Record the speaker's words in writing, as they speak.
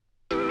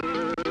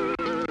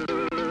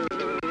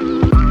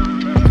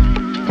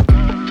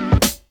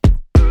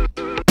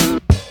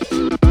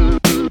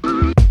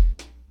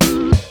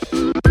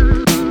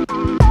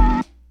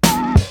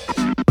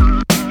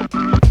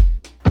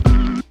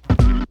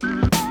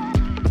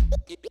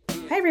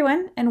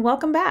everyone, and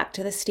welcome back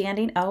to the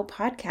Standing O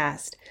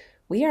podcast.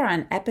 We are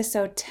on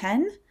episode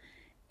 10,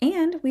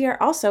 and we are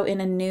also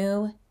in a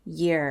new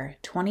year.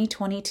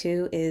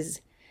 2022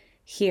 is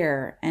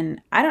here, and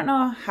I don't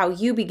know how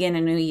you begin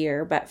a new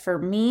year, but for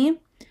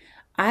me,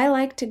 I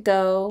like to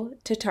go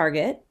to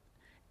Target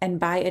and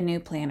buy a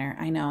new planner.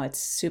 I know it's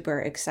super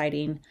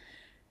exciting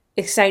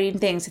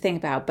things to think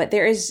about, but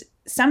there is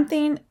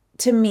something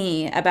to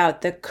me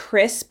about the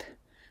crisp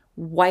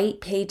white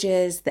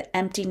pages, the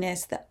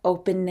emptiness, the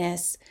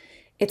openness.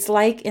 It's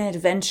like an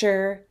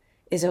adventure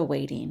is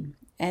awaiting.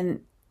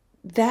 And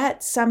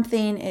that's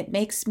something, it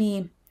makes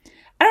me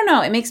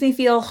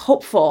feel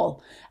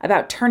hopeful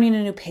about turning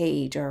a new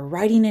page or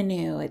writing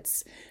anew.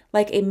 It's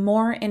like a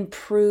more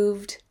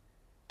improved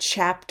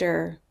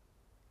chapter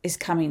is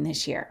coming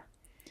this year.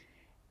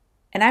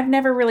 And I've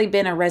never really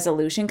been a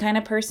resolution kind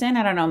of person.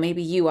 I don't know,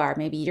 maybe you are.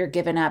 Maybe you're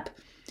giving up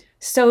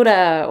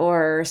soda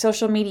or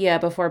social media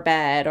before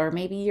bed, or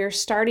maybe you're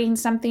starting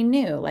something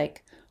new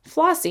like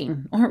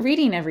flossing or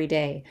reading every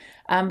day.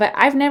 But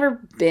I've never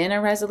been a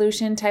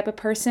resolution type of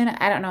person.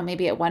 I don't know,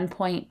 maybe at one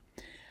point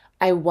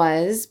I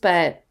was,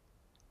 but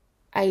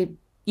I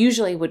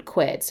usually would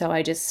quit. So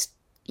I just,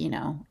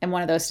 am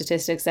one of those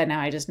statistics that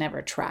now I just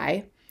never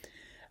try.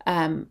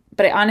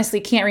 But I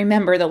honestly can't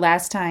remember the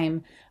last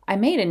time I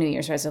made a New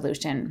Year's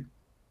resolution.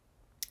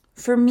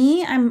 For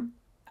me, I'm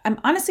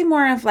honestly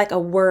more of like a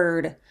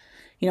word,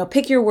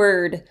 pick your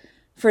word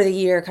for the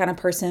year kind of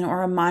person,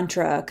 or a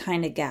mantra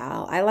kind of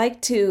gal. I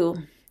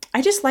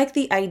just like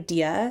the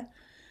idea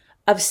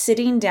of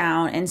sitting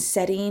down and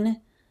setting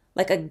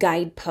like a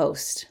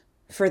guidepost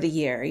for the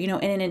year,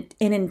 in an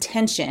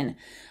intention.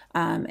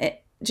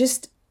 It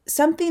just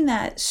something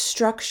that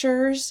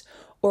structures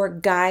or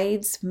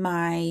guides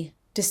my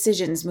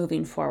decisions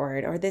moving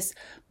forward, or this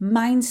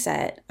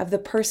mindset of the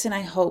person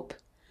I hope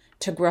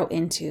to grow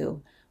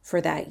into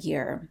for that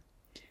year.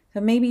 So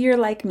maybe you're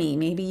like me.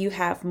 Maybe you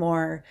have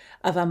more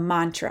of a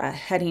mantra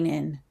heading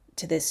in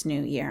to this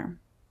new year.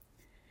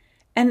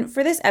 And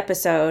for this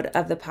episode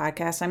of the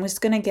podcast, I'm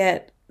just going to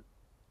get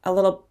a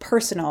little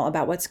personal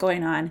about what's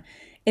going on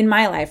in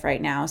my life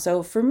right now.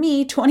 So for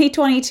me,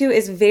 2022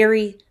 is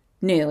very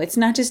new. It's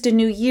not just a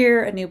new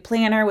year, a new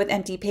planner with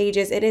empty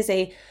pages. It is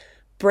a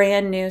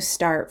brand new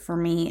start for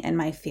me and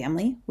my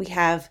family. We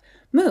have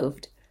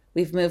moved.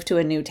 We've moved to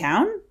a new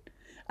town,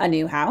 a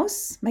new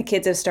house. My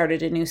kids have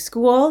started a new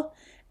school,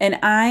 and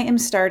I am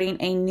starting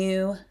a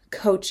new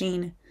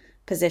coaching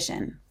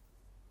position.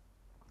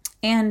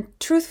 And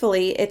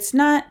truthfully, it's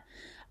not,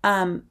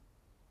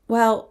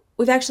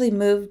 we've actually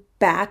moved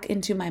back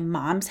into my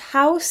mom's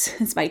house.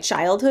 It's my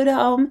childhood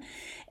home.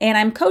 And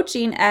I'm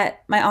coaching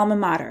at my alma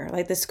mater,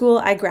 like the school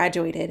I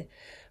graduated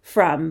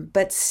from.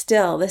 But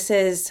still,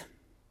 it's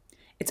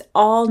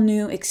all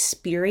new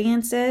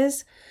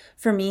experiences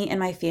for me and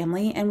my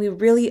family. And we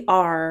really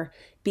are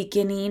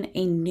beginning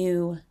a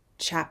new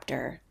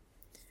chapter.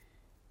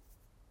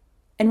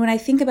 And when I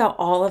think about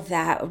all of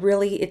that,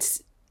 really,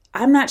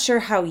 I'm not sure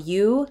how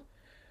you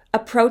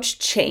approach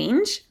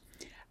change.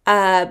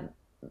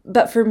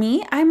 But for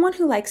me, I'm one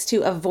who likes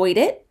to avoid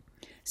it.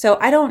 So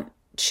I don't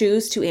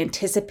choose to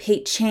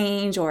anticipate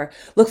change or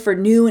look for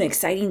new and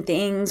exciting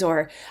things,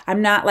 or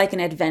I'm not like an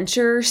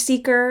adventure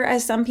seeker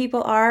as some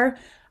people are.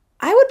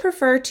 I would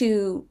prefer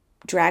to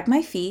drag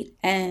my feet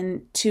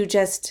and to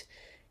just,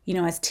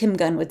 as Tim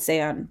Gunn would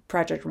say on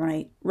Project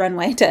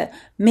Runway, to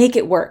make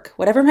it work.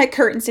 Whatever my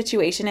current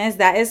situation is,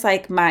 that is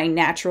like my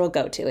natural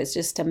go-to, is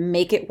just to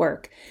make it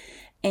work.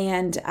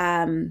 And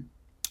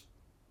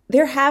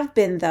there have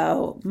been,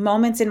 though,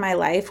 moments in my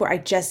life where I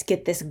just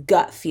get this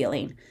gut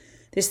feeling.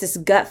 There's this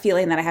gut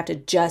feeling that I have to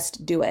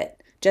just do it,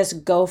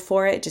 just go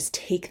for it, just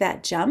take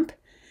that jump.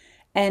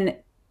 And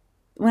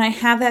when I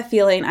have that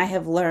feeling, I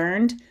have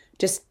learned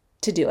just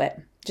to do it,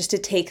 just to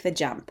take the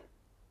jump.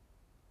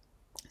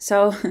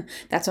 So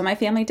that's what my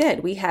family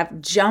did. We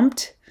have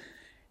jumped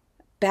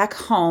back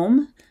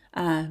home,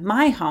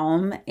 my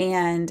home,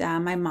 and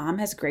my mom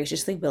has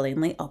graciously,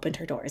 willingly opened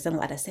her doors and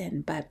let us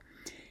in. But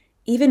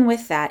even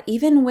with that,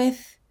 even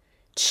with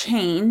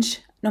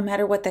change, no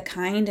matter what the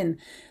kind, and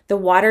the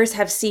waters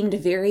have seemed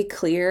very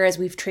clear as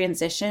we've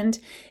transitioned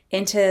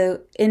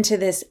into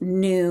this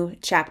new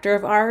chapter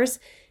of ours,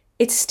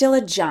 it's still a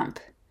jump.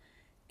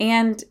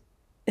 And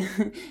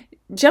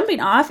jumping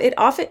off,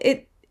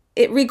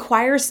 it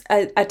requires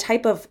a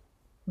type of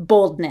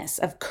boldness,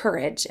 of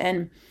courage.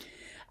 And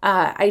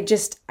I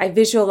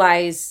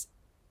visualize,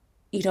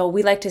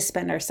 we like to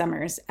spend our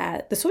summers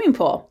at the swimming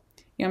pool.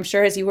 I'm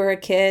sure as you were a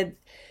kid,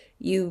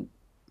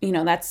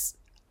 that's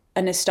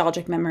a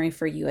nostalgic memory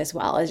for you as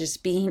well, as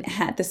just being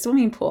at the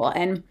swimming pool.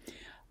 And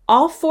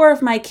all 4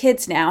 of my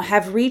kids now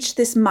have reached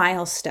this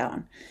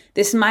milestone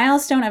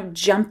of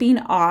jumping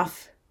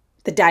off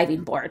the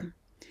diving board.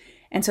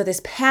 And so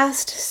this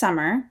past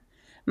summer,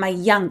 my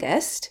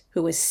youngest,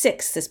 who was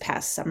 6 this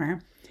past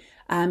summer,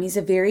 he's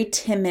a very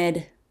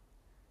timid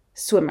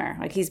swimmer.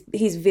 Like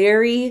he's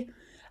very,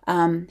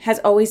 has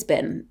always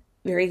been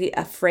very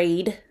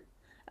afraid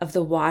of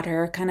the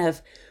water, kind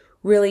of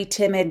really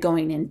timid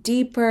going in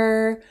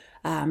deeper,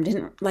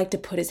 didn't like to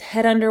put his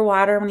head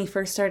underwater when he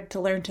first started to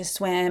learn to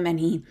swim, and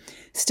he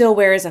still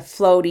wears a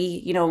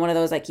floaty, one of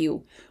those like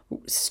you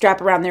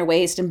strap around their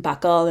waist and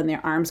buckle and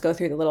their arms go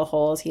through the little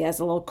holes. He has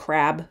a little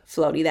crab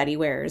floaty that he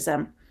wears.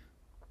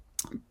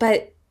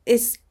 But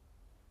it's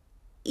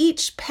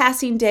each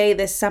passing day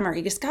this summer,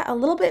 he just got a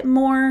little bit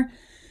more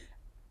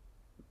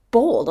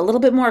bold, a little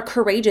bit more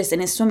courageous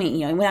in his swimming.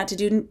 He went out to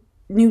do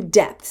new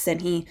depths,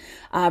 and he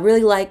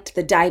really liked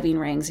the diving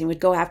rings. He would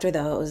go after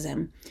those.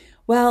 And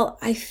well,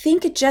 I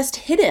think it just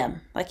hit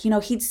him. Like,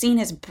 he'd seen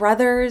his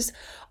brothers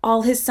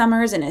all his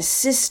summers and his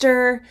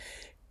sister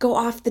go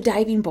off the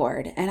diving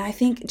board. And I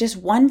think just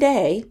one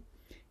day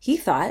he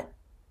thought,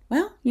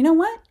 well, you know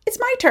what? It's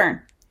my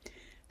turn.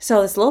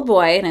 So this little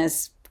boy in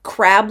his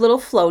crab little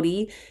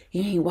floaty,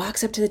 he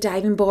walks up to the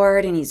diving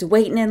board and he's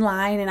waiting in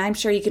line. And I'm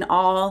sure you can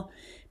all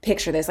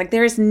picture this. Like,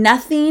 there's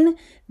nothing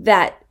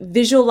that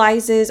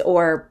visualizes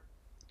or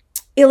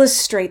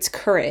illustrates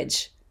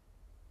courage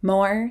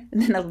more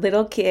than a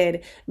little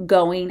kid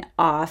going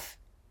off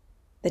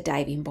the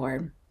diving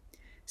board.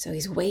 So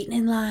he's waiting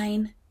in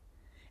line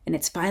and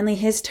it's finally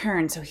his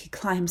turn. So he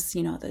climbs,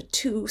 the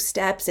 2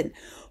 steps and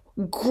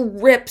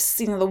grips,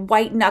 the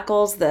white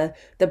knuckles, the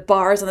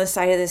bars on the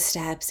side of the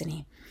steps. And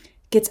he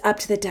gets up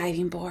to the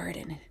diving board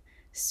and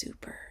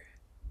super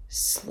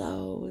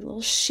slow,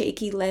 little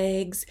shaky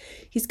legs.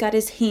 He's got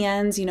his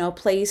hands,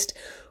 placed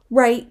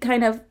right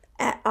kind of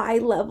at eye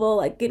level,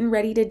 like getting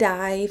ready to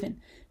dive. And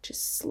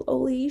just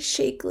slowly,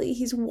 shakily,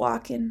 he's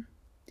walking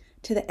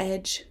to the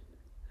edge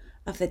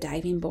of the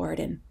diving board.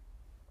 And,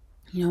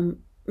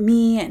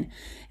 me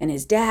and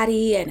his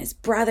daddy and his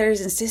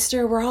brothers and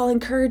sister were all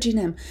encouraging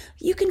him.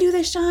 You can do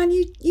this, Sean.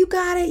 You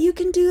got it. You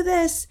can do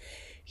this.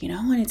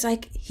 And it's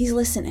like he's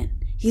listening.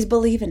 He's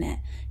believing it.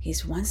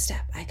 He's one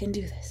step. I can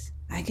do this.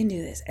 I can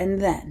do this. And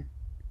then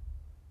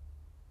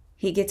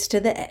he gets to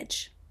the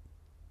edge.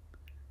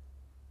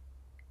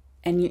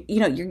 And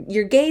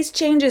your gaze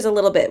changes a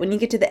little bit when you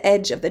get to the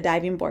edge of the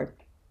diving board.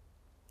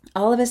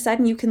 All of a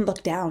sudden you can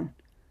look down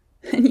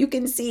and you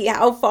can see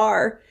how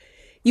far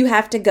you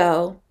have to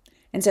go.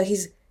 And so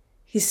he's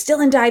still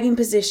in diving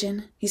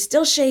position. He's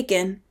still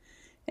shaking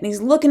and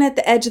he's looking at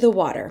the edge of the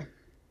water.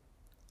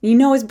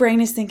 His brain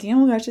is thinking,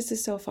 oh my gosh, this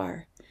is so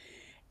far.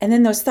 And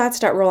then those thoughts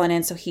start rolling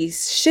in. So he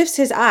shifts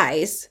his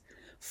eyes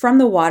from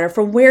the water,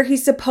 from where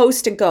he's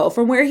supposed to go,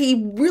 from where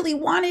he really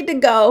wanted to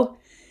go.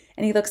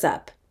 And he looks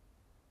up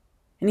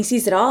and he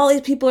sees that all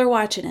these people are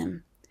watching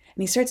him.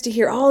 And he starts to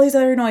hear all these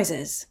other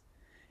noises.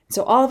 And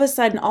so all of a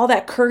sudden, all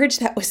that courage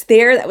that was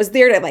there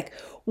to like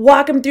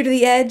walk him through to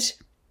the edge,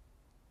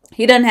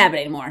 he doesn't have it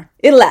anymore.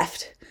 It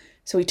left.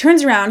 So he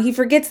turns around. He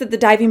forgets that the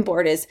diving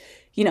board is,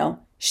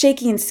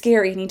 shaky and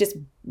scary. And he just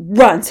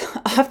runs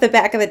off the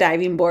back of the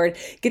diving board,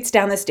 gets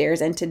down the stairs.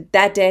 And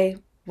that day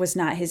was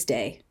not his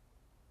day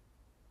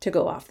to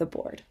go off the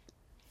board.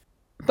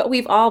 But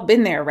we've all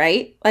been there,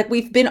 right? Like,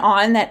 we've been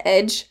on that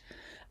edge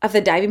of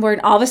the diving board.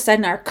 And all of a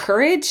sudden our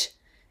courage,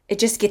 it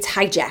just gets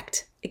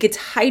hijacked. It gets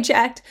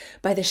hijacked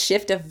by the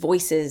shift of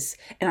voices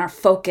and our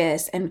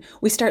focus. And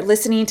we start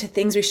listening to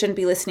things we shouldn't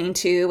be listening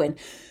to, and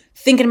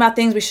thinking about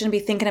things we shouldn't be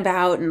thinking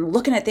about, and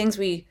looking at things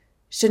we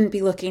shouldn't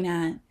be looking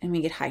at, and we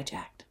get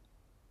hijacked.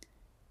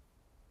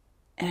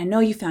 And I know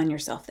you found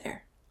yourself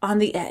there on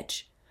the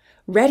edge,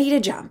 ready to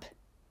jump,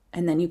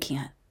 and then you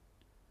can't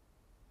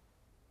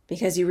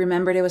because you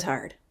remembered it was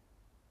hard,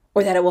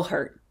 or that it will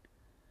hurt,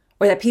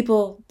 or that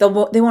people, they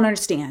won't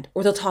understand,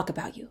 or they'll talk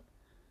about you.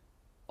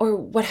 Or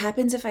what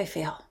happens if I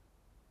fail?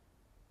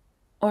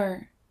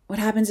 Or what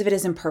happens if it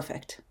isn't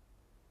perfect?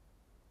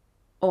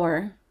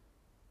 Or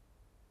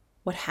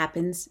what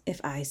happens if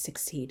I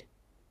succeed?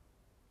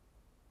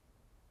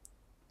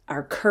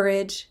 Our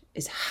courage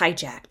is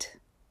hijacked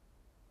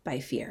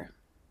by fear.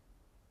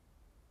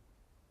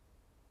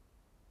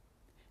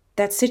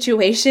 That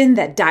situation,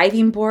 that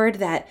diving board,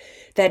 that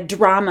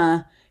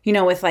drama,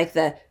 with like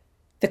the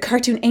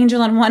cartoon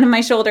angel on one of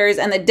my shoulders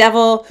and the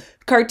devil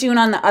cartoon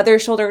on the other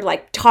shoulder,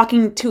 like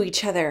talking to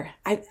each other.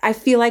 I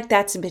feel like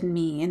that's been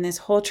me in this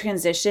whole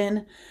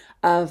transition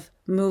of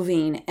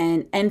moving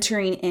and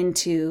entering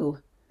into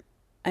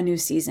a new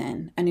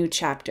season, a new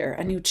chapter,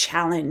 a new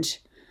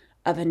challenge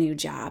of a new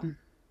job.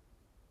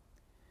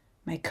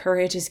 My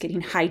courage is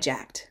getting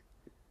hijacked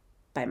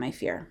by my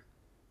fear.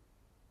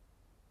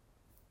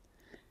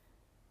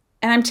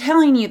 And I'm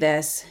telling you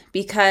this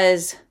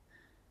because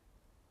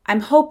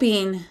I'm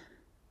hoping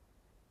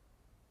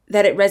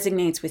that it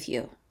resonates with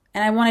you.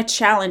 And I want to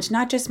challenge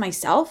not just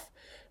myself,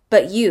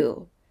 but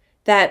you,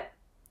 that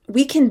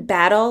we can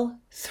battle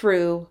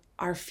through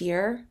our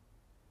fear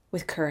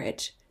with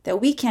courage. That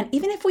we can,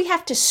 even if we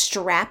have to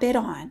strap it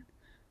on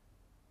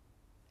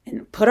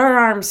and put our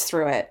arms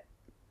through it,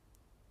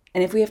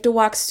 and if we have to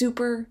walk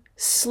super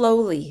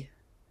slowly,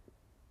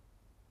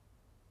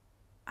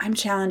 I'm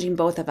challenging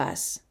both of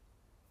us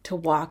to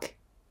walk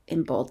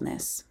in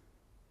boldness.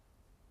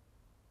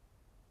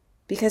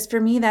 Because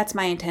for me, that's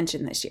my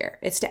intention this year.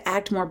 It's to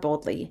act more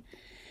boldly.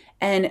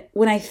 And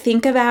when I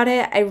think about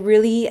it,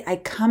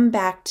 I come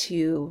back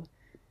to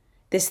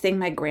this thing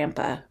my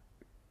grandpa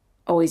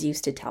always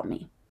used to tell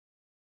me.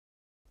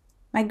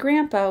 My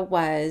grandpa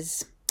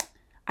was,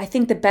 I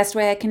think the best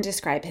way I can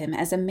describe him,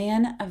 as a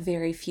man of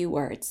very few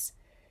words.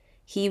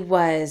 He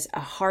was a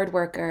hard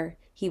worker.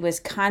 He was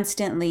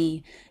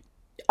constantly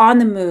on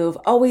the move,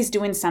 always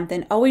doing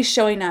something, always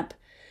showing up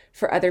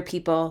for other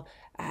people.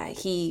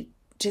 He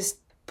just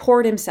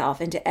poured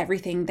himself into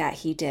everything that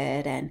he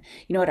did. And,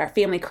 at our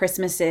family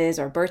Christmases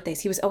or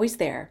birthdays, he was always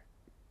there.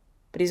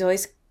 But he's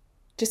always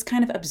just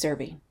kind of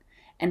observing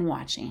and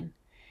watching.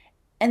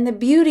 And the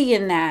beauty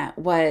in that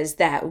was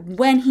that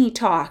when he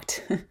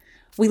talked,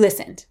 we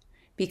listened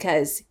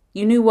because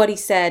you knew what he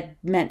said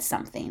meant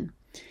something.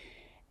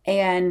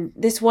 And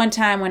this one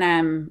time when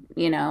I'm,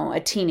 a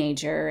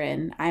teenager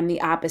and I'm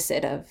the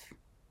opposite of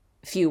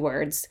few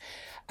words,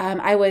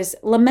 I was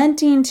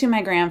lamenting to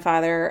my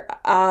grandfather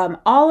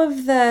all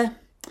of the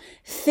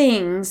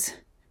things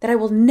that I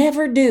will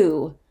never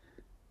do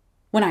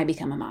when I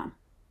become a mom.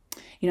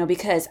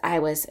 Because I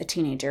was a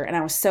teenager and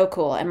I was so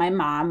cool and my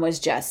mom was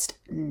just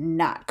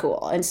not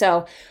cool. And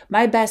so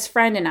my best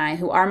friend and I,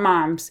 who our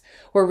moms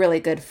were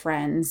really good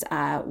friends,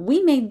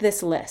 we made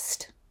this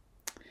list,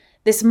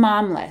 this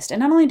mom list. And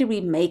not only did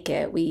we make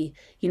it, we,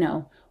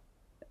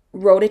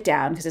 wrote it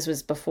down because this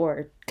was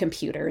before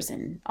computers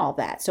and all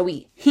that. So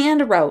we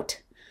hand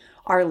wrote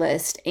our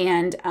list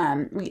and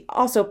we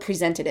also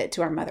presented it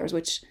to our mothers,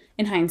 which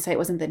in hindsight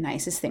wasn't the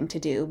nicest thing to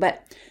do.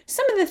 But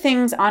some of the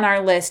things on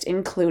our list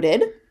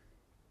included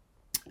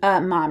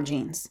mom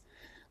jeans.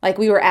 Like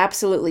we were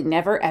absolutely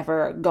never,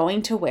 ever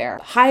going to wear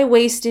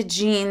high-waisted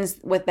jeans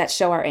that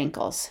show our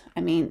ankles. I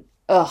mean,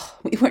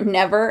 we were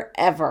never,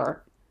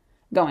 ever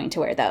going to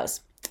wear those.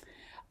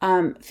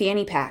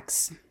 Fanny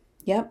packs.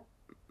 Yep.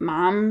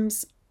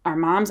 Our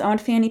moms owned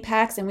fanny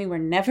packs and we were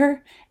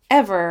never,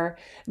 ever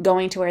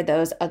going to wear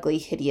those ugly,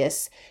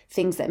 hideous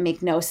things that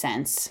make no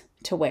sense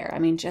to wear. I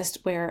mean,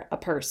 just wear a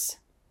purse.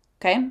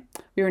 Okay.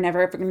 We were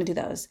never, ever going to do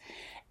those.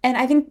 And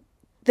I think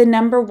the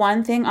number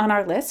one thing on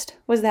our list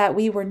was that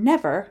we were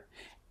never,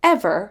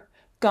 ever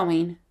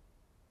going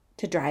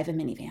to drive a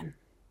minivan.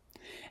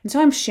 And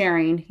so I'm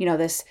sharing,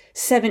 this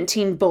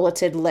 17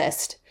 bulleted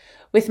list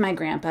with my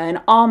grandpa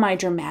and all my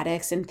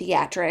dramatics and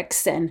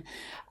theatrics. And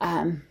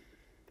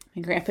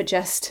my grandpa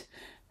just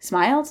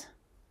smiled,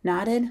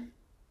 nodded,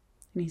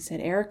 and he said,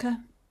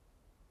 "Erica,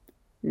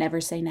 never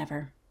say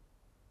never."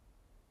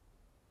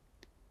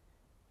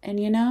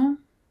 And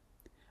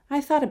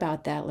I thought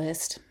about that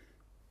list.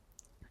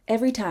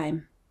 Every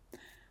time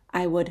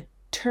I would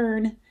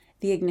turn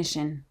the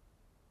ignition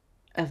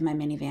of my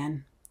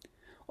minivan,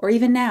 or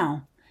even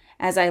now,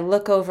 as I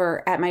look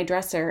over at my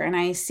dresser and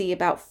I see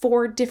about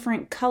 4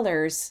 different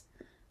colors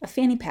of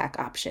fanny pack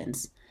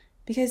options,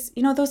 because,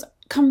 those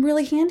come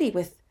really handy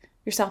with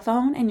your cell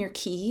phone and your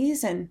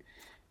keys. And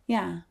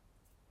yeah,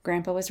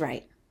 Grandpa was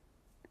right.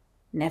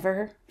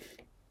 Never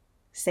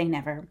say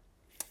never.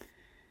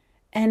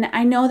 And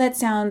I know that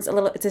sounds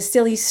it's a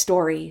silly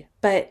story,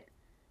 but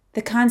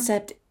the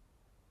concept,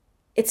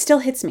 it still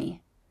hits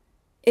me.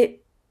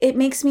 It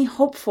makes me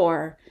hope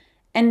for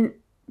and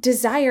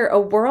desire a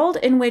world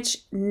in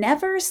which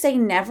never say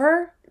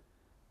never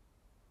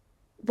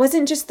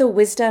wasn't just the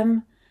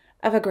wisdom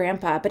of a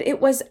grandpa, but it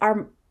was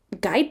our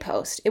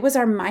guidepost. It was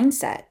our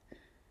mindset.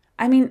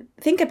 I mean,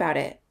 think about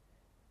it.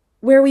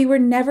 Where we were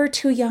never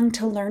too young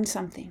to learn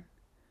something,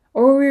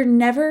 or we were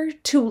never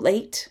too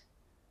late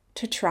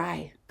to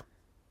try,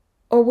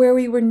 or where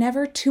we were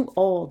never too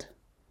old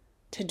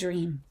to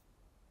dream,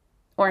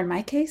 or in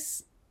my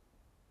case,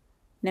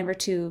 never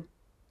too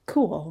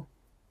cool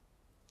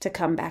to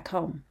come back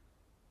home.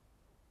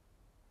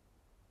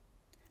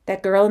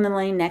 That girl in the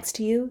lane next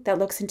to you that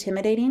looks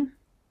intimidating,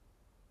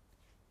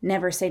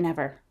 never say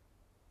never.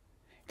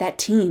 That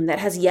team that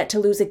has yet to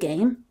lose a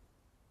game,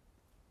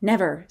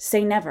 never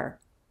say never.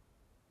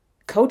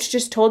 Coach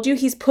just told you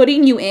he's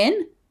putting you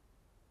in,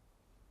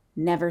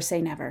 never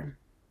say never.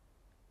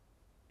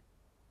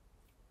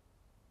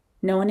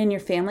 No one in your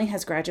family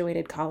has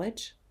graduated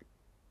college,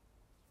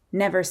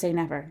 never say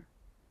never.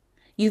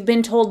 You've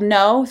been told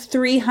no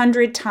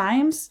 300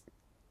 times,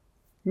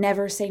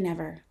 never say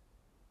never.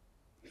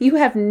 You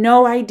have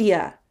no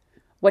idea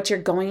what you're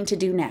going to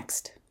do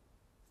next.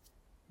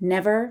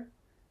 Never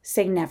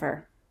say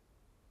never.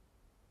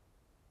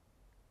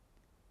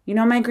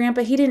 My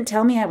grandpa, he didn't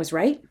tell me I was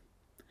right.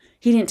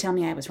 He didn't tell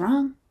me I was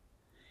wrong.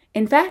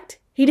 In fact,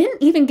 he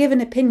didn't even give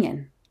an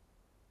opinion.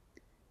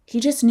 He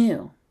just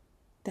knew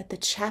that the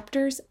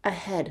chapters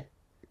ahead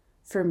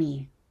for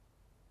me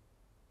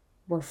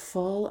were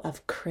full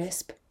of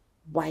crisp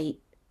white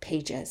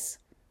pages.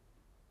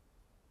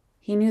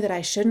 He knew that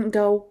I shouldn't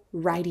go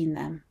writing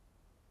them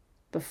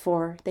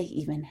before they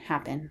even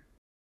happen.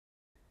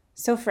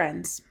 So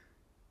friends,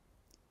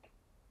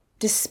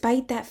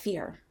 despite that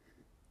fear,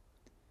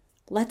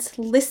 let's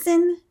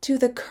listen to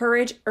the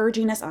courage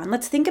urging us on.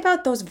 Let's think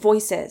about those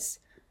voices,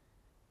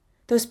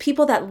 those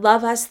people that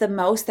love us the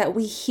most that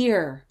we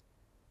hear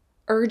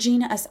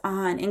urging us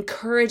on,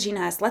 encouraging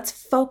us. Let's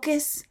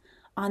focus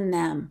on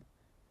them.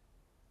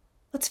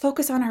 Let's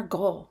focus on our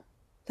goal.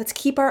 Let's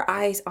keep our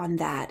eyes on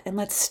that, and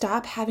let's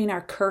stop having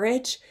our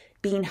courage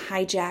being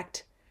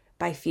hijacked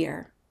by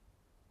fear.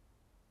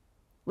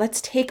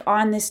 Let's take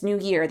on this new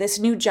year, this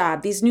new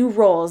job, these new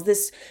roles,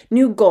 this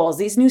new goals,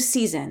 these new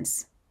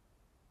seasons,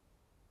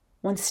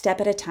 one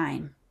step at a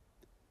time,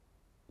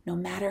 no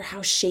matter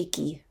how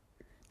shaky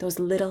those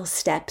little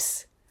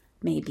steps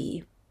may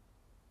be.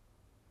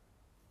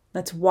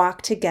 Let's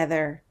walk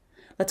together.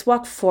 Let's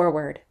walk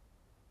forward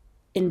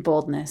in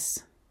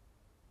boldness.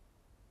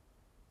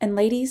 And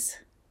ladies,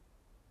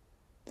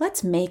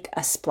 let's make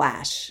a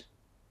splash.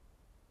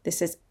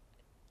 This is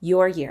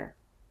your year.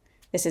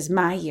 This is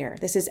my year.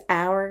 This is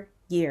our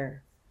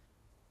year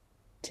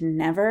to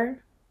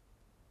never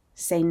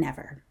say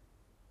never.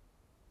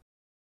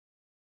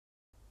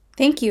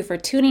 Thank you for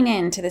tuning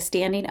in to the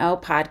Standing O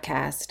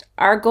podcast.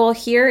 Our goal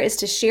here is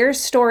to share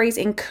stories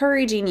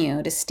encouraging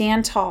you to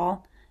stand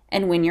tall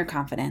and win your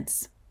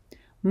confidence.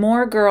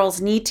 More girls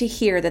need to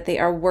hear that they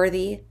are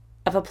worthy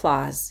of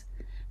applause.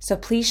 So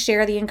please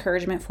share the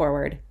encouragement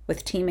forward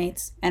with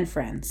teammates and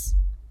friends.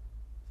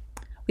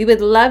 We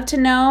would love to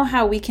know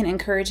how we can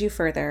encourage you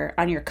further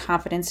on your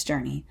confidence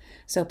journey.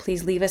 So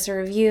please leave us a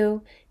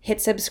review,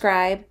 hit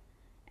subscribe,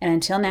 and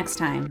until next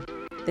time,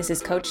 this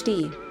is Coach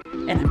D,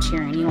 and I'm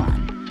cheering you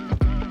on.